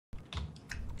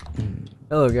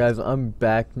Hello guys, I'm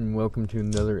back and welcome to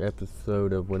another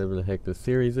episode of whatever the heck this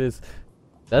series is.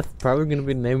 That's probably gonna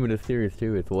be the name of the series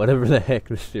too. It's whatever the heck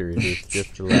the series is,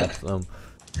 just for laughs.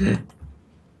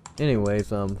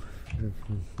 Anyways,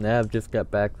 now I've just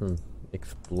got back from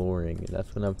exploring and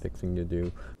that's what I'm fixing to do.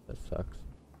 That sucks.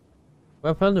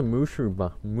 Well, I found a mushroom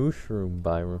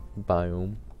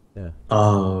biome. Yeah.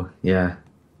 Oh, yeah.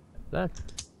 That's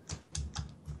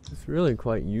it's really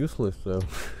quite useless though.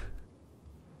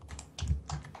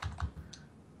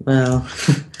 Well,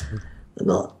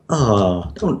 not.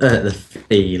 Oh, don't hurt the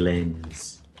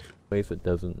feelings. Place it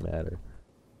doesn't matter.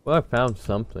 Well, I found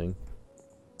something.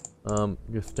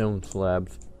 Just stone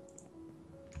slabs.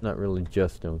 Not really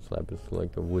just stone slabs, it's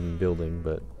like a wooden building,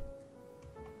 but...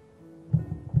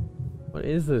 What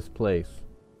is this place?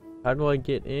 How do I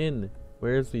get in?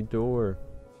 Where's the door?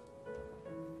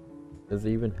 Does it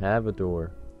even have a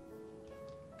door?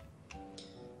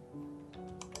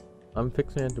 I'm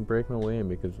fixing to have to break my way in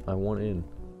because I want in.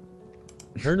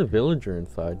 I heard a villager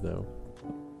inside though.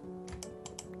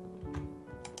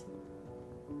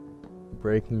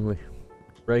 Breaking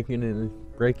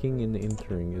and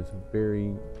entering is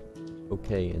very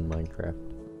okay in Minecraft.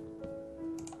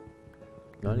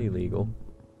 Not illegal.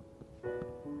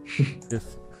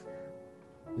 This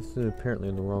is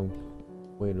apparently the wrong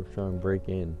way to try and break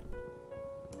in.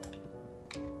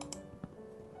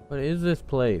 What is this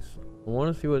place? I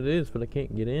want to see what it is, but I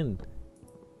can't get in.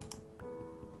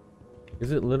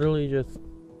 Is it literally just...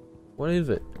 What is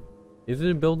it? Is it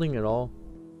a building at all?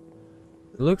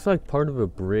 It looks like part of a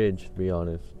bridge, to be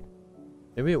honest.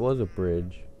 Maybe it was a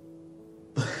bridge.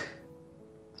 I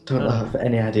don't have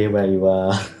any idea where you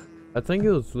are. I think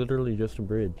it was literally just a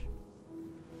bridge.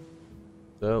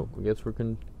 So, I guess we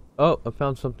can... Oh, I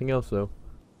found something else, though.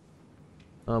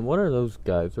 What are those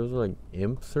guys? Those are like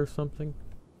imps or something?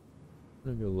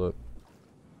 Let me go look.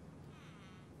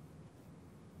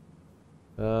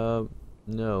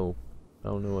 No. I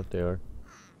don't know what they are.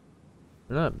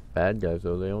 They're not bad guys,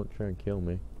 though. They don't try and kill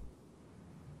me.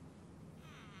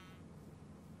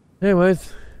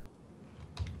 Anyways.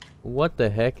 What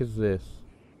the heck is this?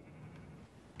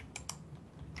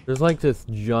 There's like this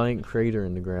giant crater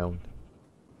in the ground.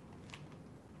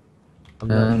 I'm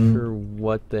not sure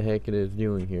what the heck it is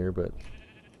doing here, but...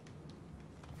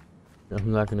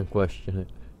 I'm not gonna question it.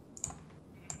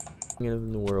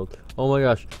 In the world. Oh my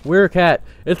gosh, werecat!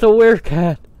 It's a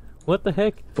werecat! What the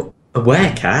heck? A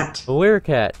werecat? A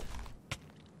werecat!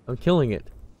 I'm killing it.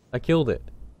 I killed it.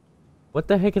 What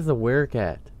the heck is a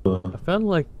werecat? I found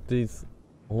like these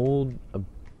old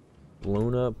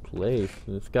blown up place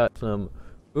and it's got some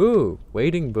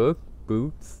waiting book,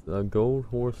 boots, gold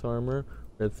horse armor,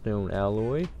 redstone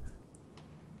alloy.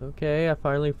 Okay, I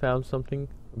finally found something.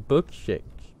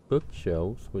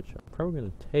 Bookshelves, which I'm probably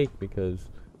gonna take because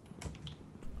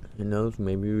who knows,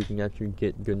 maybe we can actually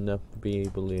get good enough to be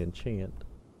able to enchant.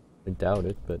 I doubt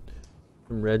it, but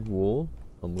some red wool.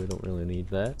 We don't really need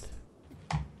that.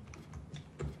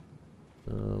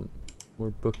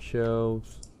 More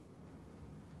bookshelves.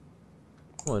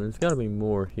 Come on, there's gotta be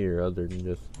more here other than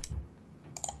just...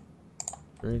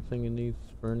 Is there anything in these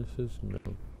furnaces? No,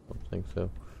 I don't think so.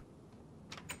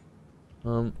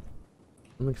 I'm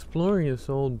exploring this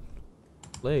old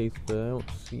place, but I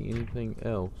don't see anything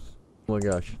else. Oh my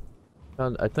gosh.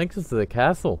 I think this is a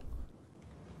castle.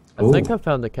 I think I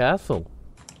found a castle.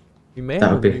 We may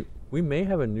have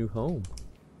a new home.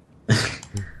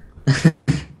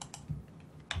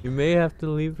 You may have to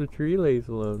leave the tree lays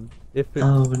alone. If it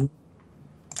Oh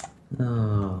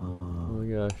no. Oh my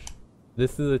gosh.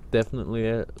 This is definitely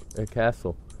a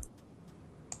castle.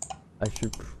 I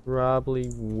should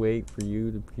probably wait for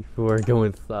you before I go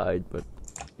inside, but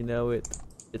you know it's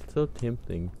so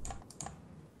tempting.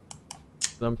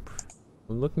 I'm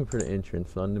looking for the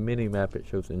entrance. On the mini map it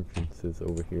shows entrances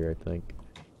over here, I think.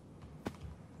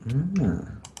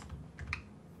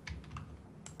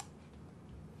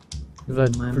 Because I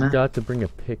forgot to bring a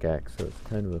pickaxe, so it's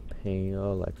kind of a pain.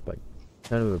 Oh, like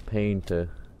kind of a pain to...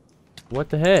 What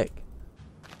the heck?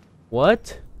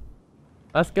 What?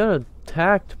 I just got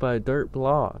attacked by a dirt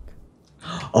block.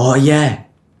 Oh yeah.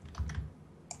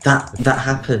 That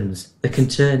happens. They can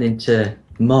turn into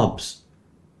mobs.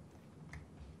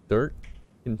 Dirt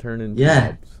can turn into Yeah.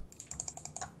 mobs.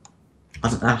 I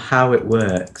don't know how it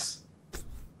works.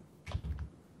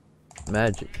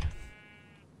 Magic.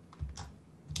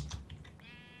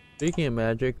 Speaking of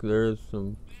magic, there's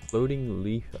a floating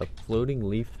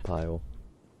leaf pile.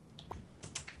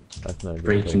 That's not a good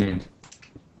Breaking thing.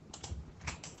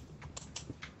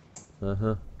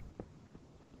 in.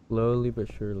 Slowly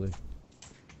but surely.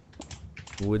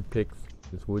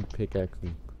 This wood pickaxe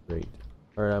is great.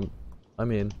 Alright,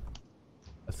 I'm in.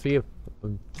 I see a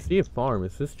farm.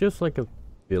 Is this just like a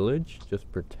village,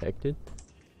 just protected?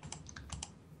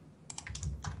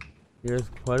 Here's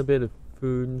quite a bit of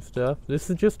food and stuff.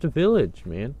 This is just a village,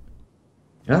 man.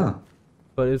 Yeah.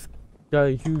 But it's got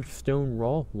a huge stone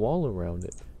wall around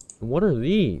it. And what are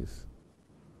these?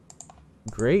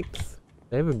 Grapes.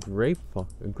 They have a grape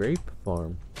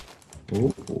farm.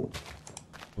 Ooh.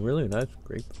 A really nice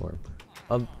grape farm.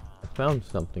 I found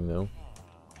something though.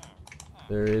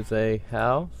 There is a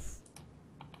house.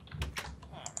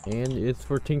 And it's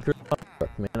for Tinker's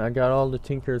Construct, man. I got all the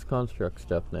Tinker's Construct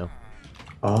stuff now.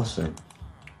 Awesome.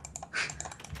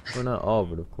 Well, not all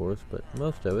of it, of course, but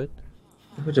most of it.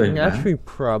 We're I doing can that. actually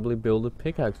probably build a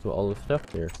pickaxe with all the stuff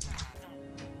there.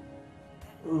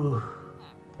 Ooh.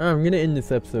 I'm gonna end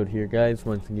this episode here, guys.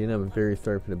 Once again, I'm very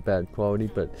sorry for the bad quality,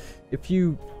 but if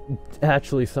you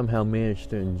actually somehow managed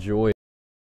to enjoy